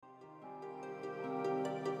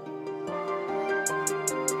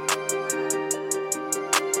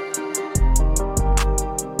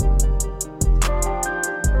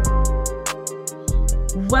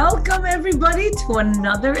Welcome, everybody, to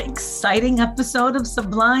another exciting episode of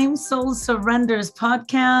Sublime Soul Surrenders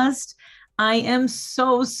podcast. I am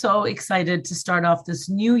so excited to start off this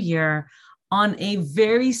new year on a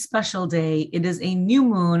very special day. It is a new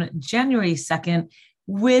moon, January 2nd,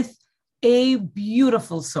 with a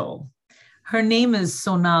beautiful soul. Her name is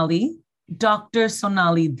Sonali, Dr.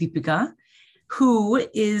 Sonali Deepika, who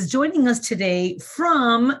is joining us today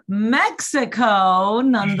from Mexico,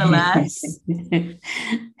 nonetheless.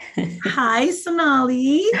 Hi,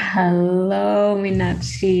 Sonali. Hello,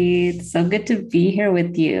 Meenakshi. It's so good to be here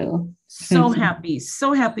with you. So happy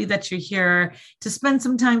that you're here to spend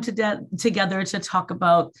some time together to talk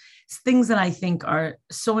about things that I think are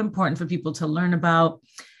so important for people to learn about.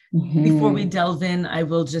 Mm-hmm. Before we delve in, I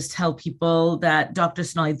will just tell people that Dr.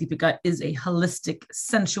 Sonali Deepika is a holistic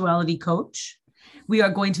sensuality coach. We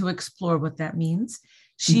are going to explore what that means.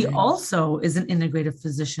 She also is an integrative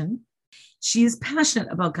physician. She is passionate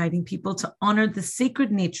about guiding people to honor the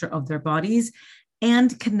sacred nature of their bodies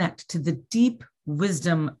and connect to the deep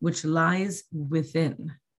wisdom which lies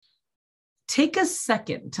within. Take a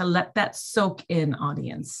second to let that soak in,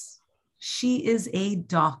 audience. She is a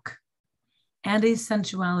doc and a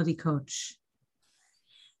sensuality coach,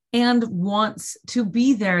 and wants to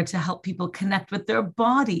be there to help people connect with their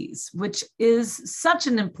bodies, which is such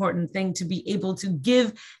an important thing to be able to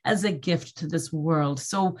give as a gift to this world.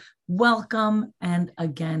 So welcome. And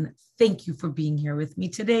again, thank you for being here with me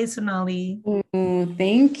today, Sonali.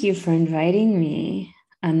 Thank you for inviting me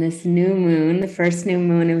on this new moon, the first new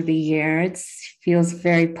moon of the year. It feels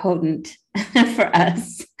very potent for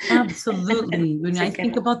us. Absolutely. When I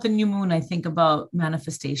think about the new moon, I think about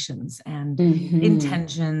manifestations and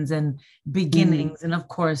intentions and beginnings. And of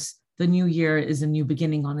course, the new year is a new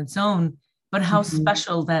beginning on its own. But how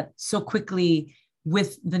special that so quickly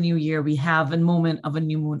with the new year, we have a moment of a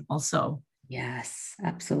new moon also. Yes,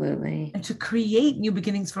 absolutely. And to create new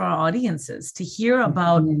beginnings for our audiences, to hear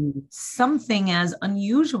about something as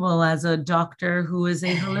unusual as a doctor who is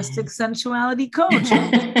a holistic sensuality coach,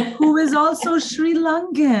 who is also Sri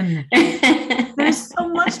Lankan. There's so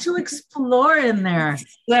much to explore in there.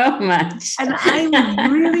 So much. And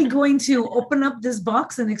I'm really going to open up this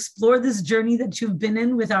box and explore this journey that you've been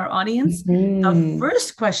in with our audience. The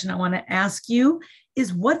first question I want to ask you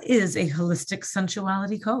is, what is a holistic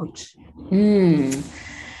sensuality coach? Thank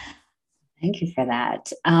you for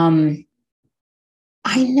that. I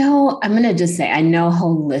know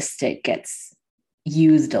holistic gets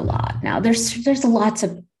used a lot now. There's lots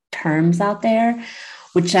of terms out there,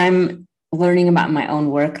 which I'm learning about in my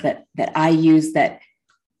own work that I use that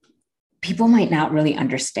people might not really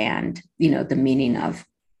understand, the meaning of.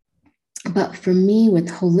 But for me, with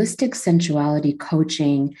holistic sensuality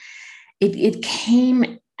coaching, it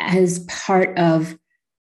came as part of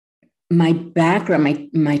my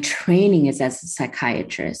background. My training is as a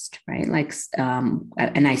psychiatrist, right?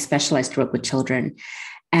 And I specialized to work with children.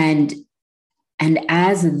 And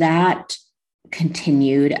as that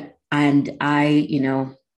continued, and I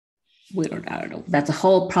don't know. That's a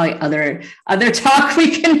whole probably other talk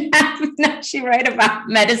we can have. She write about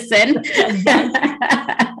medicine.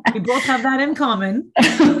 We both have that in common.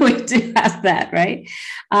 We do have that, right?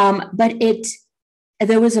 But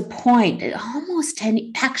there was a point, almost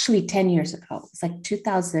 10 years ago. It's like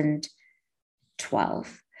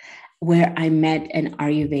 2012, where I met an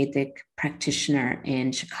Ayurvedic practitioner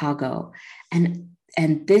in Chicago, and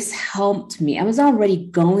this helped me. I was already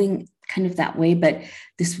going kind of that way, but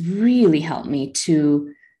this really helped me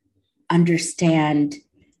to understand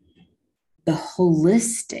the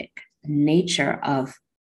holistic nature of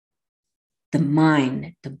the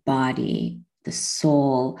mind, the body, the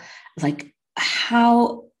soul, like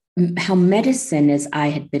how medicine, as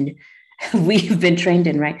we've been trained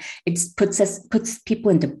in, right? It puts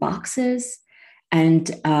people into boxes,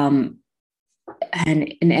 and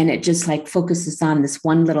it just like focuses on this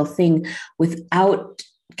one little thing without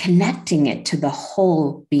connecting it to the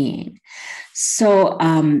whole being. So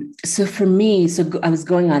for me, I was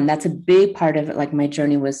going on, that's a big part of it. Like my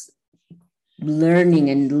journey was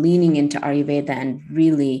learning and leaning into Ayurveda and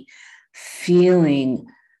really feeling,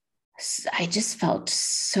 I just felt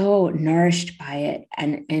so nourished by it,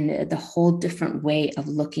 and the whole different way of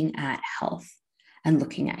looking at health and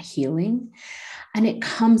looking at healing. And it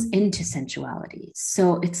comes into sensuality.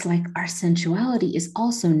 So it's like our sensuality is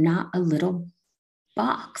also not a little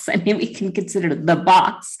box. I mean, we can consider the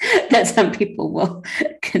box that some people will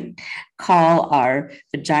call our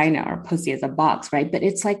vagina or pussy as a box, right? But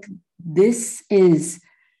it's like, this is,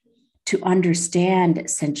 to understand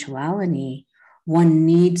sensuality, one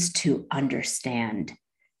needs to understand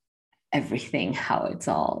everything, how it's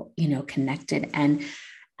all, connected. And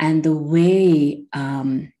and the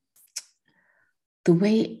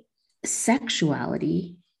way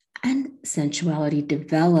sexuality and sensuality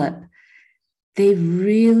develop, they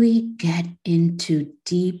really get into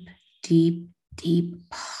deep, deep, deep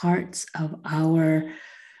parts of our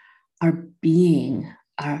being,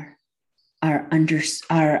 our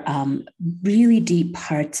really deep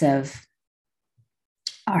parts of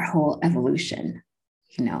our whole evolution,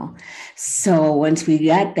 you know. So once we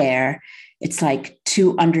get there, it's like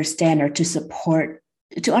to understand or to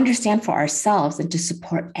understand for ourselves and to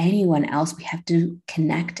support anyone else, we have to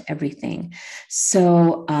connect everything.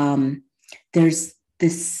 So there's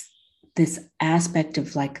this aspect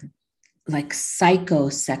of like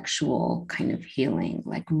psychosexual kind of healing,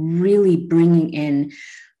 like really bringing in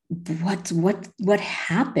what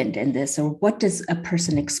happened in this, or what does a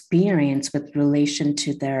person experience with relation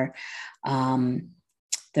to their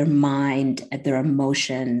mind, their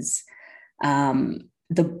emotions,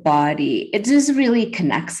 the body. It just really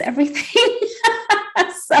connects everything.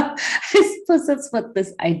 So I suppose that's what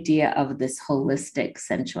this idea of this holistic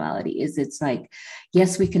sensuality is. It's like,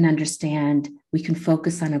 yes, we can understand, we can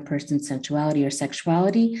focus on a person's sensuality or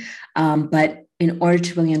sexuality, but in order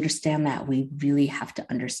to really understand that, we really have to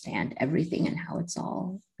understand everything and how it's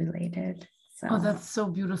all related. So. Oh, that's so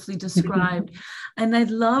beautifully described. And I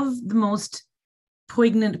love the most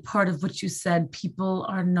poignant part of what you said. People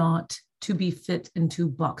are not to be fit into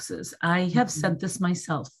boxes. I have said this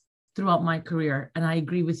myself throughout my career, and I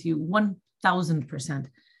agree with you 1000%,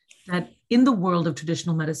 that in the world of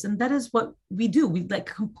traditional medicine, that is what we do. We like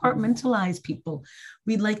compartmentalize people.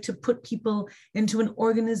 We like to put people into an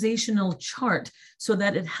organizational chart so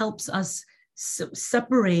that it helps us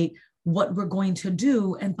separate what we're going to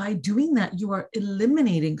do. And by doing that, you are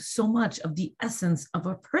eliminating so much of the essence of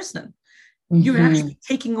a person. Mm-hmm. You're actually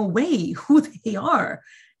taking away who they are,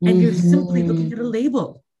 and you're simply looking at a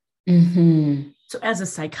label. Mm-hmm. So as a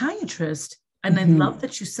psychiatrist, and I love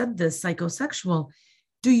that you said this, psychosexual,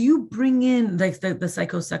 do you bring in like the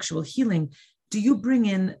psychosexual healing? Do you bring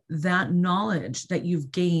in that knowledge that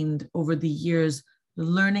you've gained over the years,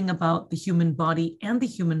 learning about the human body and the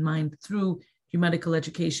human mind through your medical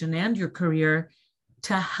education and your career,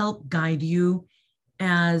 to help guide you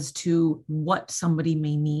as to what somebody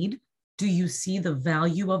may need? Do you see the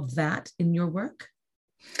value of that in your work?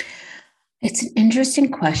 It's an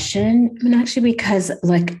interesting question. I mean, actually, because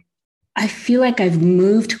like, I feel like I've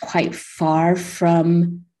moved quite far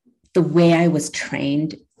from the way I was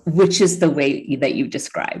trained, which is the way that you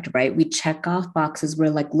described, right? We check off boxes. We're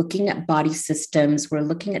like looking at body systems, we're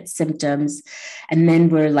looking at symptoms, and then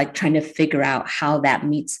we're like trying to figure out how that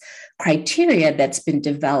meets criteria that's been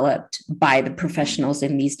developed by the professionals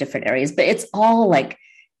in these different areas. But it's all like,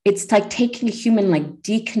 it's like taking a human, like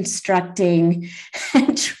deconstructing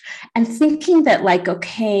and thinking that like,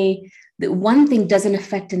 okay, that one thing doesn't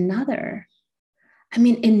affect another. I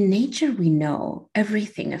mean, in nature, we know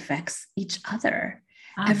everything affects each other.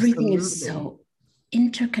 Absolutely. Everything is so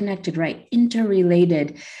interconnected, right?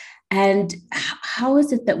 Interrelated. And how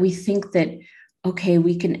is it that we think that, okay,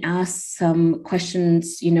 we can ask some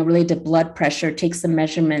questions, related to blood pressure, take some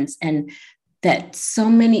measurements, and that so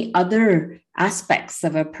many other aspects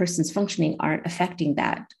of a person's functioning aren't affecting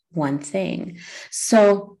that one thing.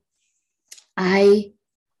 So I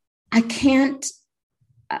can't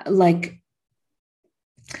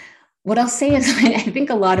what I'll say is I think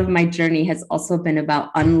a lot of my journey has also been about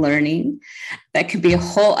unlearning. That could be a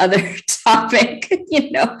whole other topic,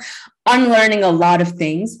 unlearning a lot of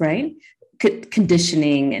things, right?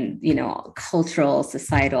 Conditioning and, cultural,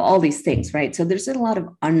 societal, all these things, right? So there's a lot of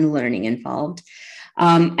unlearning involved.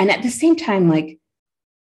 And at the same time, like,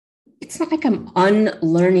 it's not like I'm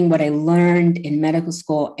unlearning what I learned in medical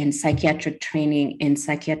school and psychiatric training in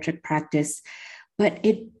psychiatric practice, but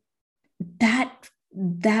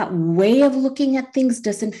that way of looking at things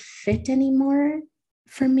doesn't fit anymore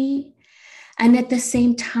for me. And at the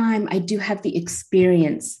same time, I do have the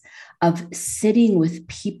experience of sitting with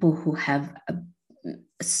people who have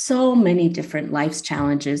so many different life's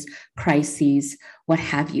challenges, crises, what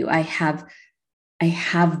have you. I have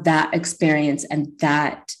that experience, and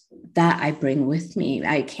that I bring with me.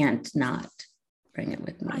 I can't not bring it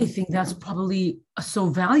with me. I think that's probably so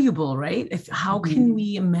valuable, right? How can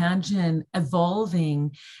we imagine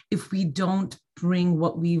evolving if we don't bring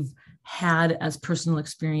what we've had as personal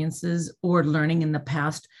experiences or learning in the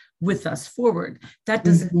past with us forward? That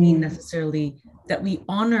doesn't mean necessarily that we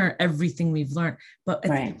honor everything we've learned, but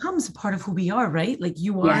it becomes a part of who we are, right? Like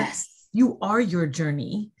you are your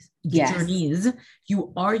journey, journeys,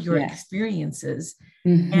 you are your experiences.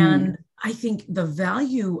 And I think the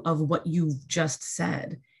value of what you've just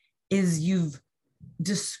said is you've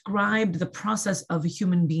described the process of a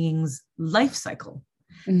human being's life cycle,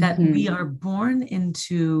 that we are born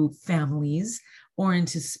into families or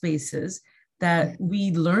into spaces that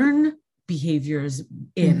we learn behaviors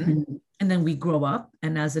in, and then we grow up.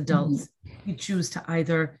 And as adults, we choose to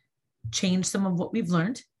either change some of what we've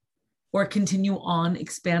learned or continue on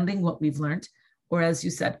expanding what we've learned, or as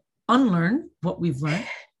you said, unlearn what we've learned.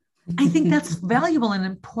 I think that's valuable and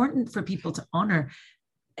important for people to honor.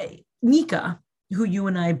 Nika, who you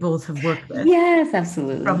and I both have worked with. Yes,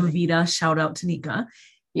 absolutely. From Vita, shout out to Nika.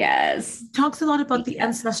 Yes. Talks a lot about the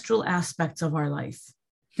ancestral aspects of our life,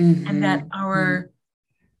 and that our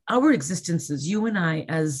existences, you and I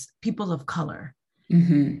as people of color,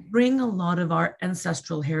 bring a lot of our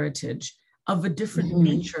ancestral heritage of a different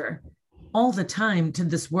nature all the time to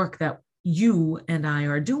this work that you and I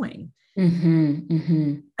are doing.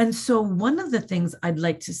 And so one of the things I'd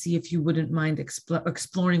like to see, if you wouldn't mind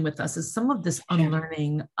exploring with us, is some of this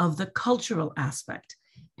unlearning of the cultural aspect.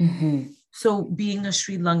 So being a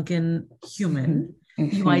Sri Lankan human,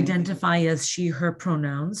 you identify as she, her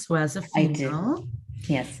pronouns, so as a female.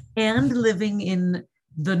 Yes. And living in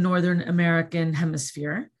the Northern American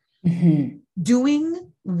hemisphere,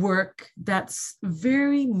 doing work that's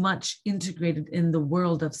very much integrated in the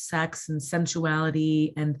world of sex and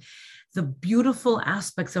sensuality and the beautiful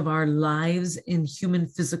aspects of our lives in human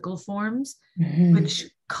physical forms, which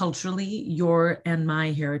culturally your and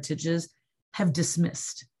my heritages have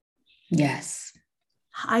dismissed. Yes.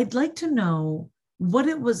 I'd like to know what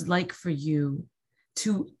it was like for you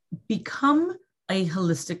to become a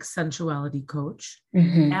holistic sensuality coach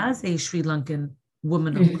as a Sri Lankan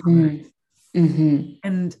woman of color,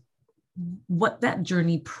 and what that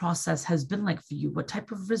journey process has been like for you, what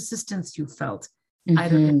type of resistance you felt,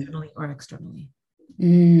 either internally or externally.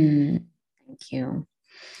 Thank you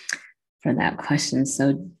for that question.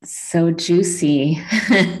 So juicy.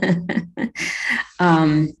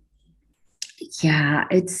 Yeah,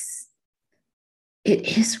 it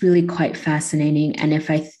is really quite fascinating. And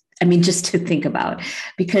I mean, just to think about,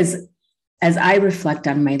 because as I reflect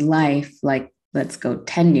on my life, like let's go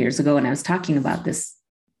 10 years ago, when I was talking about this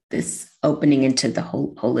opening into the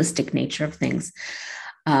whole holistic nature of things,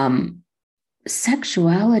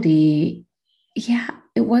 sexuality,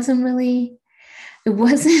 it wasn't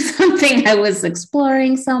something I was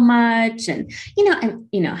exploring so much. And,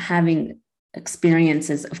 having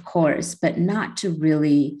experiences, of course, but not to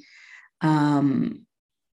really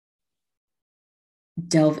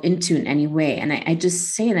delve into in any way. And I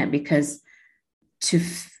just say that because to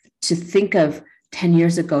think of 10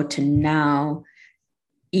 years ago to now,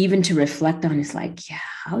 even to reflect on, is like,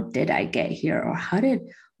 how did I get here? Or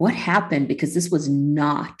what happened? Because this was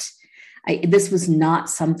not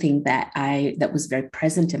something that was very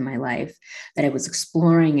present in my life, that I was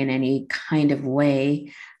exploring in any kind of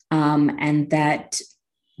way. And that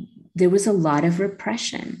there was a lot of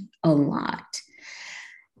repression, a lot.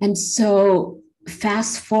 And so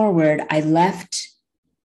fast forward, I left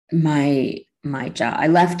my job. I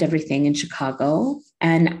left everything in Chicago,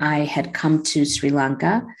 and I had come to Sri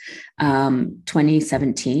Lanka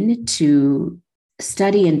 2017 to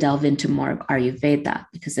study and delve into more of Ayurveda,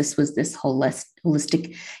 because this was this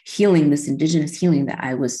holistic healing, this indigenous healing that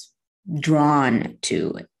I was drawn to,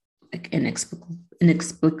 like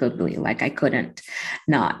inexplicably, like I couldn't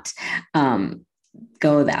not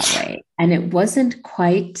go that way. And it wasn't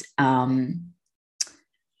quite,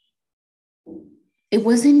 it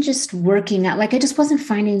wasn't just working out. Like I just wasn't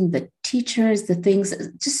finding the teachers,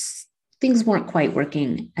 things weren't quite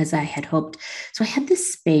working as I had hoped. So I had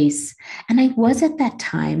this space, and I was at that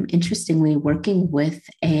time, interestingly, working with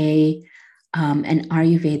an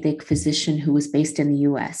Ayurvedic physician who was based in the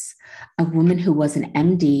US, a woman who was an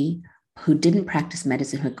MD who didn't practice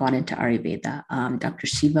medicine, who had gone into Ayurveda. Dr.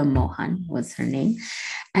 Shiva Mohan was her name.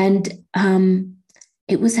 And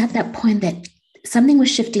it was at that point that something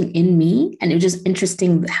was shifting in me. And it was just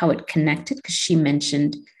interesting how it connected, because she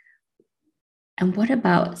mentioned, and what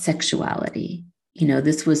about sexuality?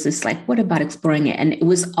 This was like, what about exploring it? And it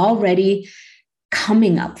was already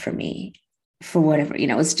coming up for me for whatever,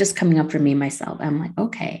 it was just coming up for me myself. I'm like,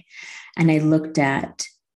 okay. And I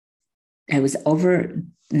was over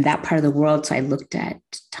in that part of the world. So I looked at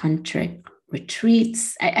tantric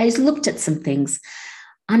retreats. I looked at some things.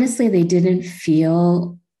 Honestly, they didn't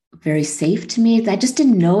feel very safe to me. I just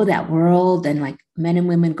didn't know that world, and like men and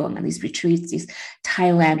women going on these retreats, these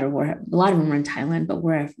Thailand, or where a lot of them were in Thailand, but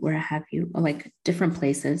where have you, or like different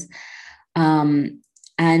places. And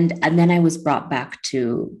then I was brought back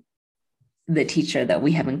to the teacher that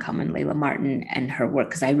we have in common, Layla Martin, and her work.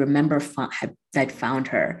 Because I remember I'd found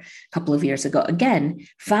her a couple of years ago, again,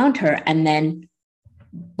 found her, and then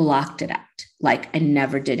blocked it out. Like I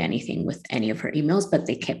never did anything with any of her emails, but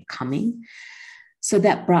they kept coming. So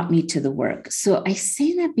that brought me to the work. So I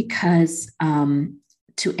say that because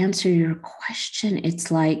to answer your question,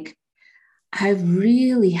 it's like I've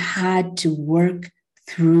really had to work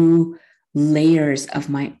through layers of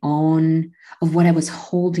my own, of what I was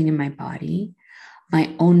holding in my body,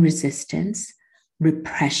 my own resistance,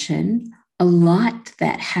 repression, a lot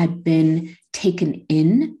that had been taken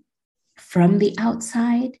in from the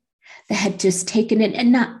outside, that had just taken it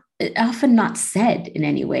and not often not said in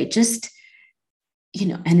any way, just,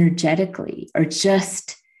 energetically, or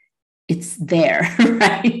just it's there,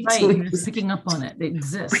 right? Right. So You're picking up on it. It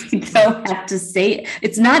exists. we don't have to say it.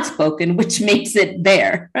 It's not spoken, which makes it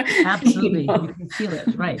there. Absolutely. You can feel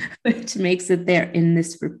it, right? Which makes it there in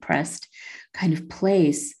this repressed kind of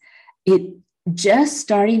place. It just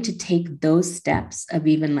starting to take those steps of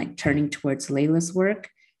even like turning towards Layla's work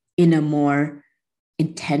in a more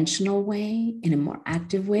intentional way, in a more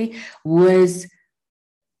active way, was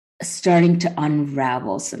starting to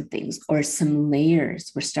unravel some things, or some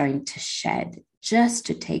layers were starting to shed, just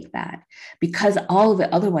to take that, because all of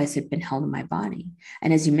it otherwise had been held in my body.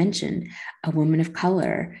 And as you mentioned, a woman of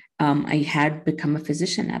color, I had become a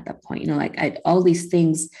physician at that point, all these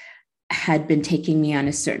things had been taking me on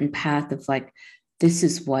a certain path of like, this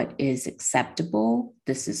is what is acceptable,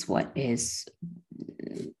 this is what is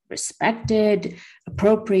respected,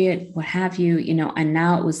 appropriate, what have you, and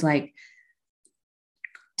now it was like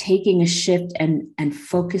taking a shift and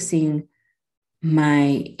focusing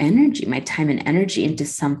my energy, my time and energy into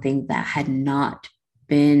something that had not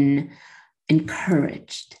been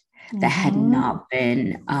encouraged, that had not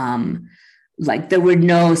been like, there were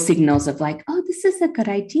no signals of like, oh, this is a good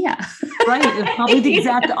idea. Right. It's probably the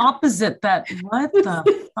exact opposite. That what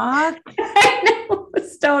the fuck? I know, it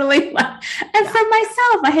was totally like, and for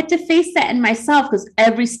myself, I had to face that in myself, because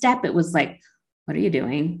every step it was like, what are you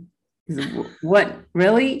doing? What,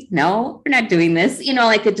 really? No, we're not doing this.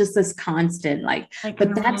 Like it just this constant, like,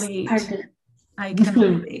 but that's part of I can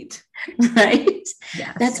relate. Right?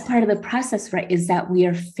 Yes. That's part of the process, right? Is that we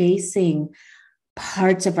are facing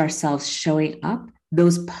parts of ourselves showing up.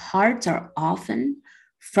 Those parts are often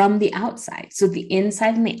from the outside. So the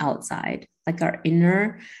inside and the outside, like our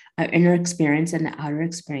inner experience and the outer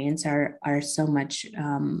experience are so much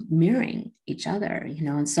mirroring each other,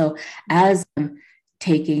 And so as I'm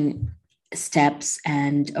taking steps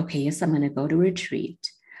and, okay, yes, I'm going to go to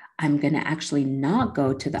retreat. I'm going to actually not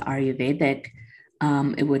go to the Ayurvedic.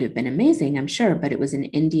 It would have been amazing, I'm sure, but it was in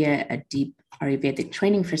India, a deep Ayurvedic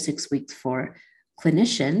training for 6 weeks for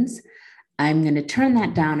clinicians. I'm going to turn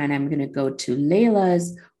that down, and I'm going to go to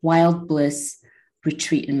Layla's Wild Bliss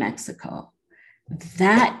retreat in Mexico.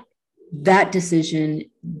 That decision,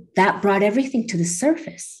 that brought everything to the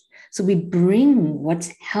surface. So we bring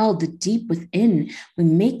what's held deep within. We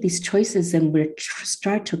make these choices and we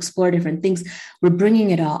start to explore different things. We're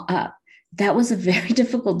bringing it all up. That was a very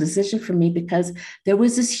difficult decision for me, because there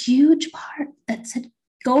was this huge part that said,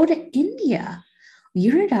 go to India.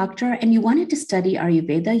 You're a doctor and you wanted to study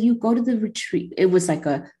Ayurveda. You go to the retreat. It was like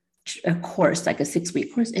a course, like a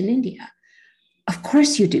 6-week course in India. Of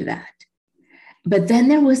course you do that. But then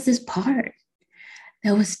there was this part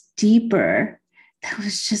that was deeper, that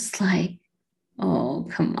was just like, oh,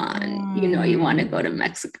 come on. You want to go to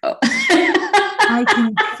Mexico. I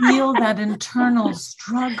can feel that internal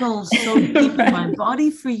struggle so deep in my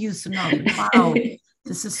body for you. So now, wow,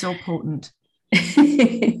 this is so potent.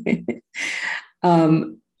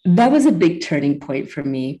 That was a big turning point for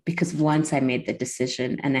me, because once I made the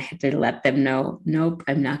decision and I had to let them know, nope,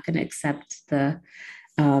 I'm not going to accept it,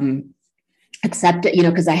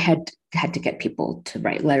 because I had to get people to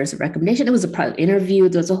write letters of recommendation. It was a private interview.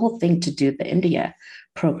 There was a whole thing to do the India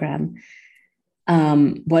program.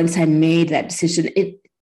 Once I made that decision, it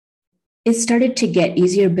started to get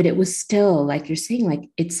easier, but it was still, like you're saying, like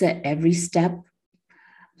it's at every step.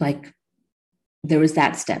 Like there was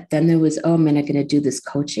that step. Then there was, oh, I'm going to do this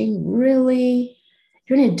coaching. Really?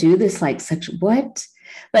 You're going to do this like such what?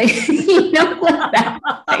 Like, that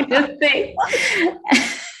kind of thing.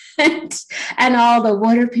 And all the,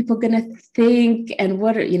 what are people going to think? And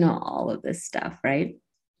what are, all of this stuff. Right.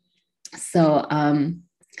 So,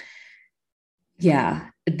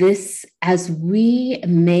 this, as we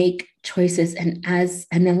make choices and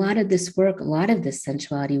a lot of this work, a lot of this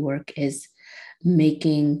sensuality work is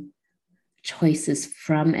making choices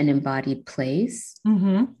from an embodied place,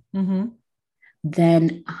 then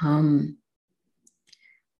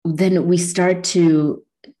we start to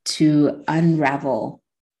unravel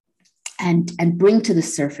and bring to the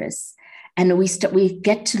surface, and we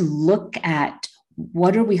get to look at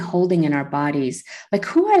what are we holding in our bodies? Like,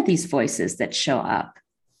 who are these voices that show up?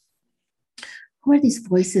 Who are these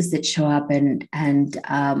voices that show up, and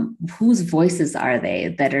whose voices are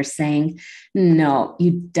they that are saying, no,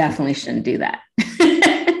 you definitely shouldn't do that?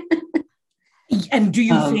 And do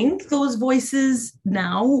you think those voices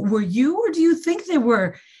now were you, or do you think they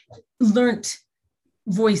were learnt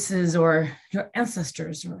voices, or your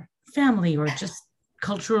ancestors or family, or just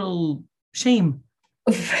cultural shame?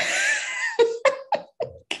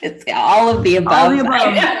 It's all of the above. All the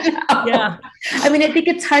above. Yeah. I mean, I think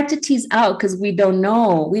it's hard to tease out because we don't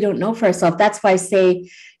know. We don't know for ourselves. That's why I say,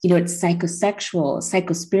 it's psychosexual,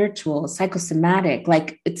 psychospiritual, psychosomatic.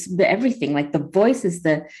 Like, it's everything. Like, the voice is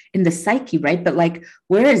in the psyche, right? But like,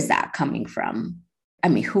 where is that coming from? I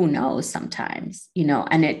mean, who knows sometimes,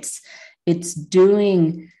 and it's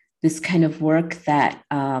doing this kind of work that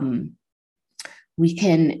we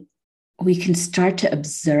can start to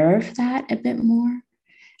observe that a bit more.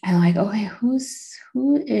 And like, okay, who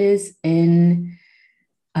is in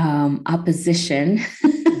opposition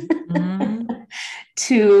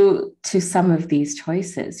to some of these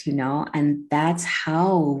choices, and that's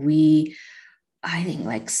how I think,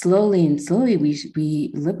 like, slowly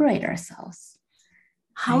we liberate ourselves.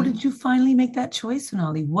 How did you finally make that choice,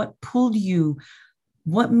 Sonali? What pulled you?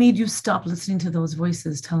 What made you stop listening to those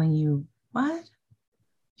voices telling you, what?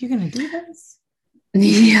 You're going to do this?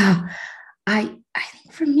 Yeah. I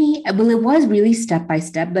think for me, well, it was really step by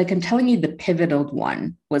step. Like, I'm telling you, the pivotal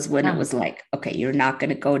one was when it was like, okay, you're not going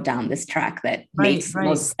to go down this track that makes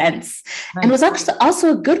most sense. Right. And it was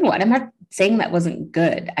also a good one. I'm not saying that wasn't a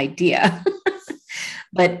good idea,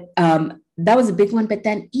 but that was a big one. But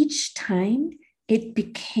then each time it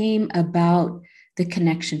became about the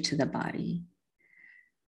connection to the body,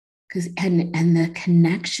 and the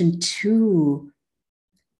connection to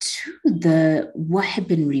what had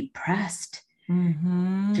been repressed,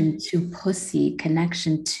 to pussy,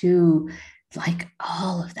 connection to, like,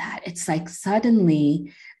 all of that. It's like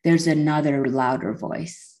suddenly there's another louder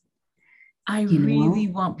voice. I really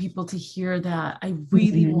want people to hear that. I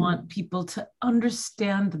really want people to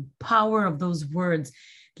understand the power of those words.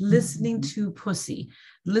 Listening to pussy,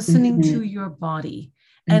 listening to your body.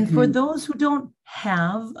 And for those who don't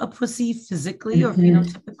have a pussy physically or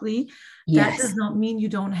phenotypically, that does not mean you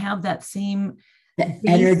don't have that same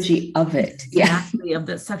energy of it. Exactly, of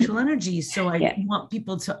the sexual energy. So I want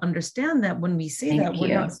people to understand that when we say that,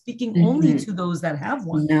 we're not speaking only to those that have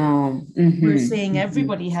one. No. We're saying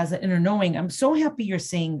everybody has an inner knowing. I'm so happy you're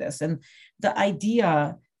saying this. And the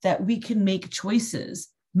idea that we can make choices,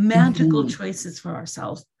 magical choices for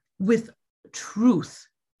ourselves with truth,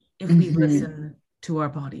 if we listen to our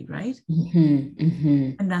body, right?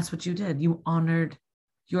 And that's what you did. You honored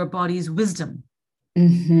your body's wisdom.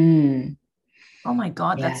 Oh my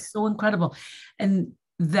God, that's so incredible. And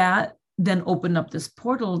that then opened up this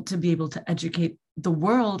portal to be able to educate the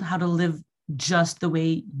world how to live just the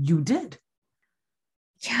way you did.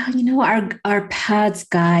 Yeah, our paths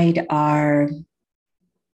guide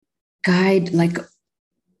like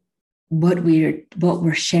what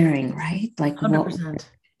we're sharing, right? Like 100%. What we're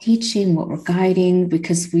teaching, what we're guiding,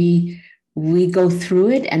 because we go through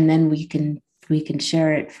it, and then we can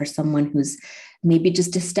share it for someone who's maybe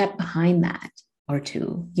just a step behind that, or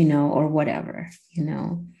two, or whatever,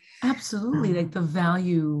 Absolutely. Like, the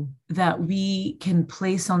value that we can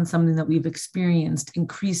place on something that we've experienced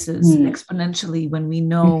increases exponentially when we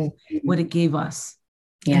know what it gave us.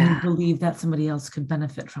 And we believe that somebody else could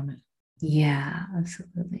benefit from it. Yeah,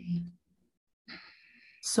 absolutely.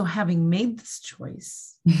 So having made this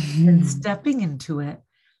choice and stepping into it,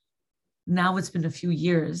 now it's been a few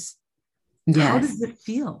years. How does it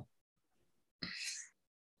feel?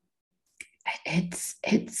 It's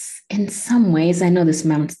in some ways, I know this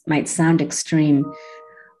might sound extreme,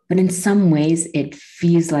 but in some ways it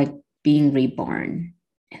feels like being reborn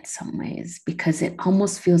in some ways, because it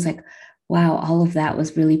almost feels like, wow, all of that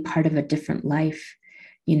was really part of a different life,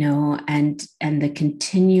 and the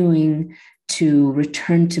continuing to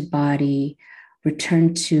return to body,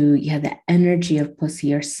 return to the energy of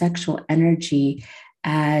pussy, or sexual energy,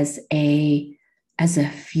 as a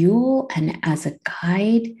fuel and as a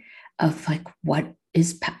guide of, like, what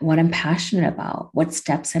I'm passionate about, what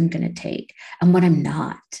steps I'm going to take, and what I'm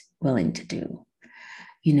not willing to do.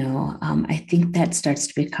 I think that starts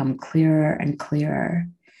to become clearer and clearer.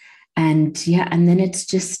 And then it's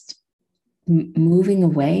just moving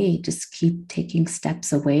away, just keep taking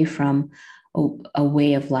steps away from a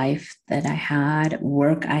way of life that I had,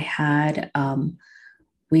 work I had,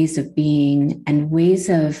 ways of being, and ways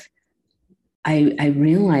of, I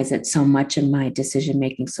realized that so much of my decision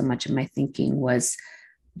making, so much of my thinking was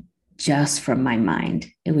just from my mind.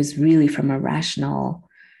 It was really from a rational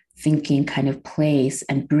thinking kind of place,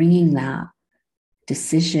 and bringing that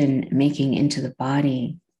decision making into the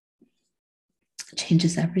body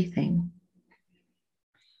changes everything.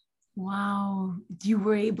 Wow. You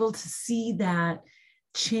were able to see that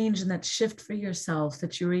change and that shift for yourself,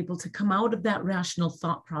 that you're able to come out of that rational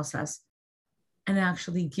thought process and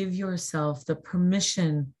actually give yourself the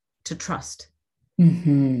permission to trust.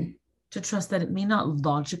 Mm-hmm. To trust that it may not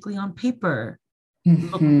logically on paper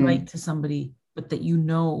look Mm-hmm. right to somebody, but that you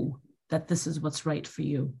know that this is what's right for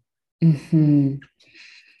you. Mm-hmm.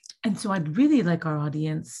 And so I'd really like our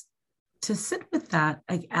audience to sit with that,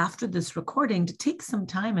 like after this recording, to take some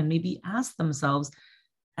time and maybe ask themselves,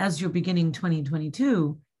 as you're beginning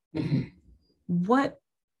 2022, Mm-hmm. what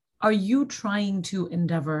are you trying to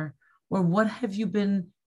endeavor, or what have you been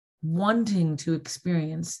wanting to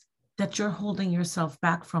experience that you're holding yourself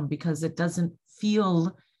back from because it doesn't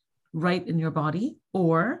feel right in your body,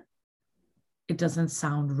 or it doesn't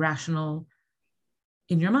sound rational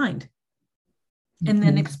in your mind? And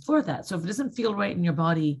then explore that. So if it doesn't feel right in your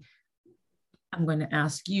body, I'm going to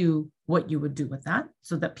ask you what you would do with that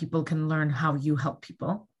so that people can learn how you help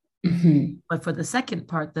people. Mm-hmm. But for the second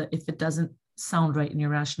part, that if it doesn't sound right in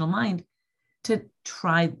your rational mind, to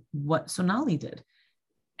try what Sonali did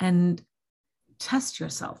and test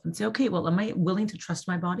yourself and say, okay, well, am I willing to trust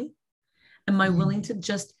my body? Am I willing to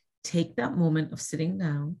just take that moment of sitting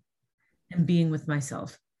down and being with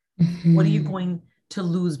myself? Mm-hmm. What are you going to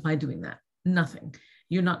lose by doing that? Nothing.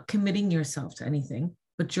 You're not committing yourself to anything,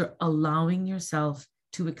 but you're allowing yourself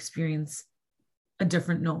to experience a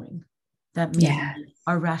different knowing that maybe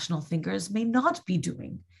our rational thinkers may not be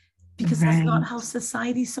doing, because that's not how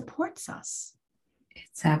society supports us.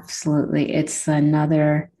 It's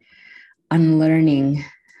another unlearning.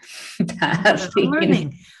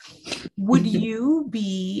 Unlearning. Would you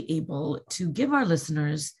be able to give our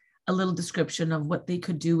listeners a little description of what they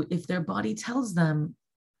could do if their body tells them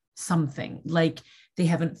something, like they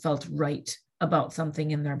haven't felt right about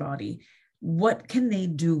something in their body? What can they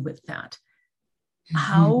do with that?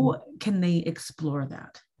 How can they explore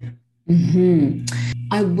that? Mm-hmm.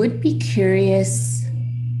 I would be curious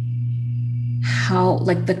how,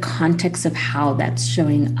 like, the context of how that's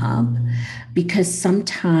showing up, because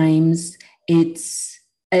sometimes it's,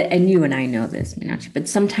 and you and I know this, Meenakshi, but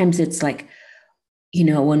sometimes it's like,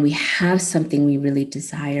 when we have something we really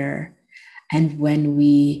desire, and when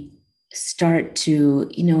we start to,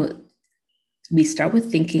 we start with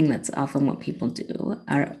thinking. That's often what people do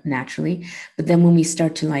naturally. But then when we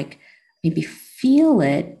start to like maybe feel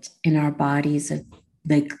it in our bodies, of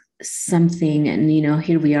like something, and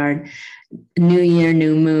here we are, new year,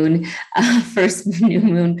 new moon, first new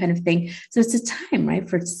moon kind of thing. So it's a time, right,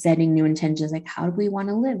 for setting new intentions. Like, how do we want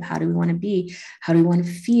to live? How do we want to be? How do we want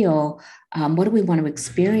to feel? What do we want to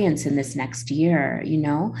experience in this next year?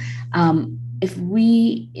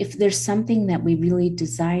 If there's something that we really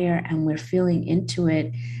desire and we're feeling into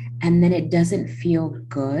it, and then it doesn't feel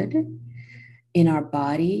good in our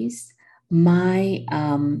bodies, my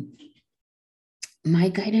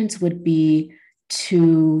guidance would be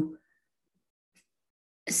to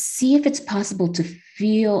see if it's possible to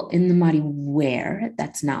feel in the body where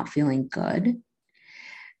that's not feeling good,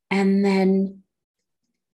 and then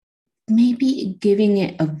maybe giving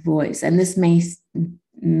it a voice. And this may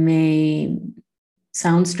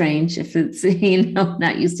sound strange if it's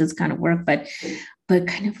not used to this kind of work, but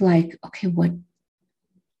kind of like, okay, what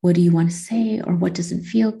do you want to say, or what doesn't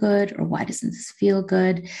feel good, or why doesn't this feel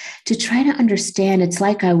good, to try to understand. It's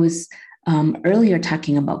like I was earlier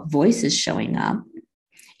talking about voices showing up,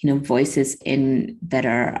 voices that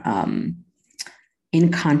are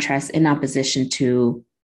in contrast, in opposition to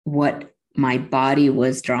what my body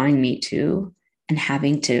was drawing me to, and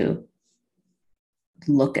having to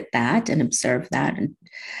look at that and observe that, and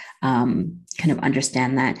kind of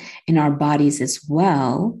understand that in our bodies as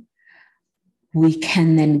well, we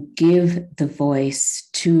can then give the voice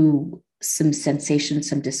to some sensation,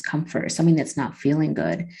 some discomfort, something that's not feeling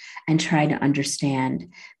good, and try to understand.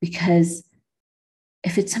 Because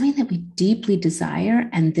if it's something that we deeply desire,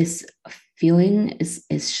 and this feeling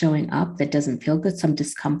is showing up that doesn't feel good, some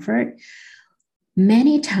discomfort,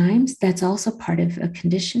 many times that's also part of a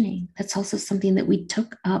conditioning. That's also something that we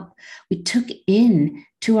took in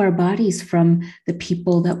to our bodies from the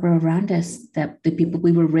people that were around us, that the people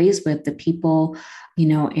we were raised with, the people,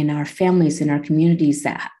 in our families, in our communities,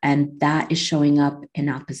 and that is showing up in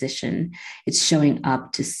opposition. It's showing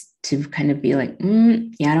up to kind of be like,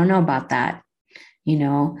 yeah, I don't know about that,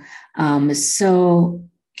 so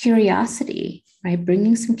curiosity, right?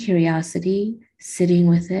 Bringing some curiosity, sitting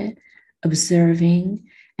with it, observing,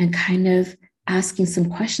 and kind of asking some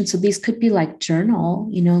questions. So these could be like journal,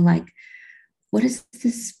 you know, like, what is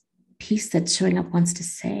this piece that's showing up wants to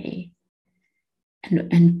say?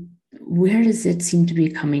 And where does it seem to be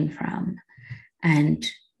coming from? And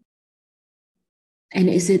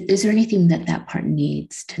is there anything that part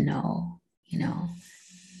needs to know, you know,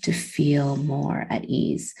 to feel more at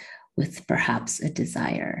ease with perhaps a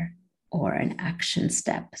desire or an action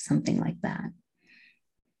step, something like that?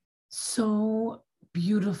 So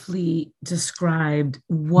beautifully described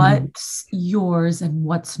what's yours and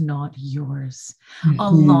what's not yours. A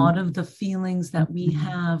lot of the feelings that we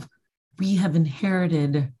have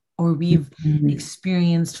inherited or we've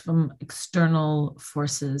experienced from external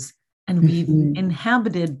forces, and we've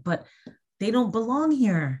inhabited, but they don't belong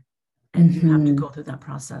here. And you have to go through that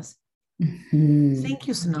process. Thank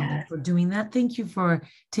you, Sonali, for doing that. Thank you for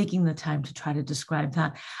taking the time to try to describe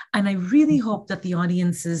that. And I really hope that the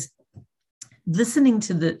audience is listening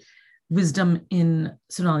to the wisdom in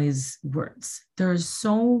Sonali's words. There's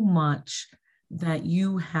so much that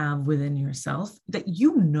you have within yourself that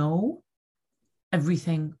you know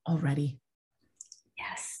everything already.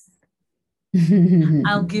 Yes.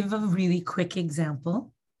 I'll give a really quick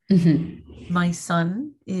example. My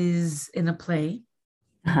son is in a play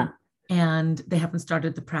and they haven't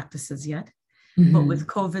started the practices yet. But with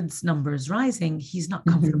COVID's numbers rising, he's not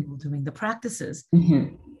comfortable doing the practices.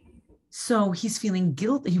 So he's feeling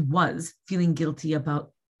guilty. He was feeling guilty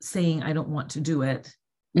about saying, I don't want to do it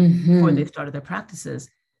before they started their practices.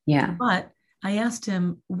 Yeah. But I asked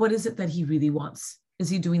him, what is it that he really wants? Is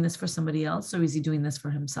he doing this for somebody else or is he doing this for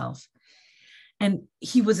himself? And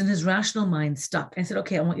he was in his rational mind stuck. I said,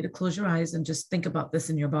 okay, I want you to close your eyes and just think about this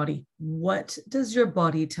in your body. What does your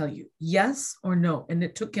body tell you? Yes or no? And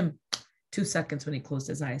it took him 2 seconds when he closed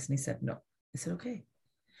his eyes and he said, no. I said, okay.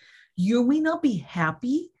 You may not be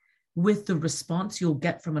happy with the response you'll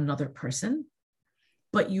get from another person,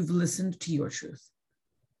 but you've listened to your truth.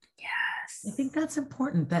 Yes. I think that's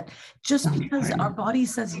important, that just because our body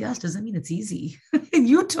says yes doesn't mean it's easy.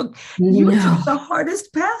 You took the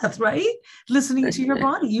hardest path, right? Listening to your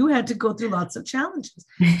body. You had to go through lots of challenges.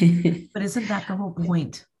 But isn't that the whole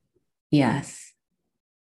point? Yes.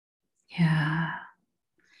 Yeah.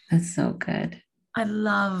 That's so good. I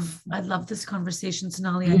love this conversation,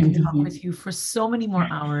 Sonali. I could talk with you for so many more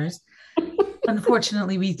hours.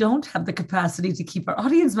 Unfortunately, we don't have the capacity to keep our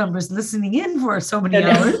audience members listening in for so many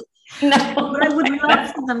hours. No. But I would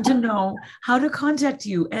love for them to know how to contact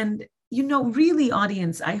you. And, you know, really,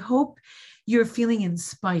 audience, I hope you're feeling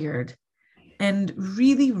inspired and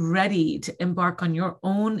really ready to embark on your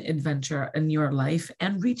own adventure in your life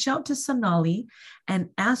and reach out to Sonali and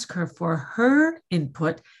ask her for her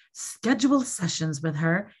input, schedule sessions with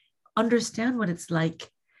her, understand what it's like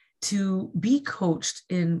to be coached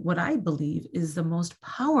in what I believe is the most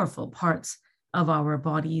powerful parts of our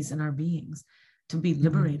bodies and our beings, to be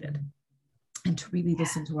liberated and to really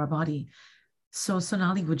listen to our body. So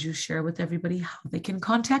Sonali, would you share with everybody how they can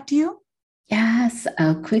contact you? Yes,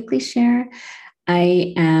 I'll quickly share.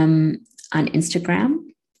 I am on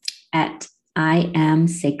Instagram at I Am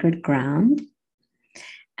Sacred Ground.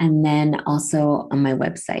 And then also on my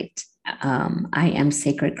website,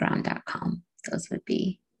 iamsacredground.com. Those would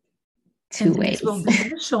be two ways. This will be in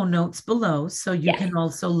the show notes below. So you can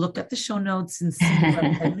also look at the show notes and see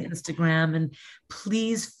the Instagram. And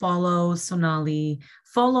please follow Sonali,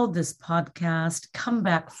 follow this podcast, come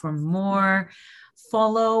back for more,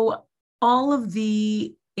 follow all of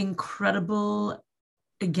the incredible,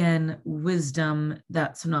 again, wisdom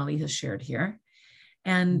that Sonali has shared here.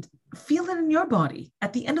 And feel it in your body.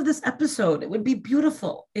 At the end of this episode, it would be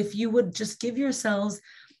beautiful if you would just give yourselves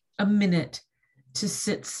a minute to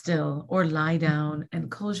sit still or lie down and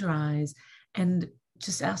close your eyes and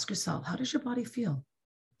just ask yourself, how does your body feel?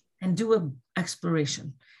 And do an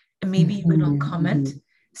exploration. And maybe you can comment,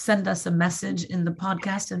 send us a message in the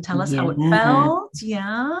podcast and tell us how it felt.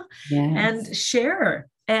 And share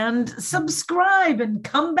and subscribe and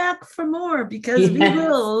come back for more, because we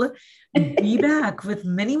will be back with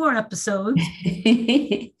many more episodes.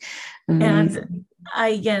 And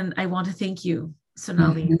I want to thank you,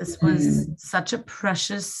 Sonali. This was such a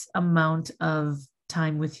precious amount of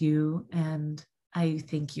time with you, and I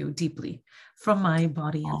thank you deeply from my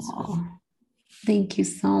body and soul. Thank you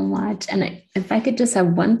so much. And if I could just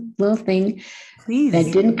have one little thing, please,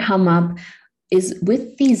 that didn't come up, is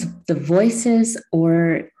with the voices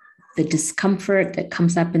or the discomfort that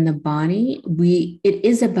comes up in the body, it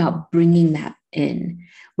is about bringing that in.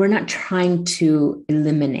 We're not trying to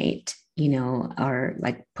eliminate, or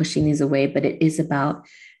like pushing these away, but it is about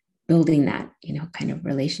building that, kind of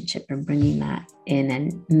relationship, or bringing that in, and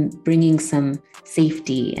bringing some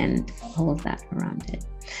safety and all of that around it.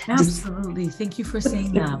 Absolutely. Thank you for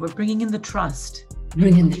saying that. We're bringing in the trust.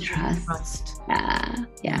 Bringing the trust.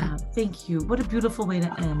 Yeah. Thank you. What a beautiful way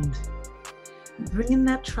to end. Bringing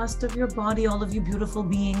that trust of your body, all of you beautiful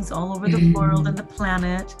beings all over the world and the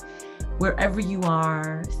planet, wherever you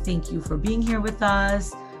are. Thank you for being here with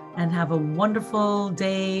us, and have a wonderful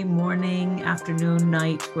day, morning, afternoon,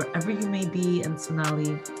 night, wherever you may be. And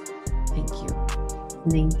Sonali, thank you.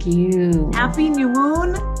 Thank you. Happy new moon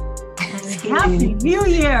and happy new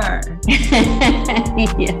year.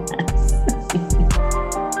 Yeah.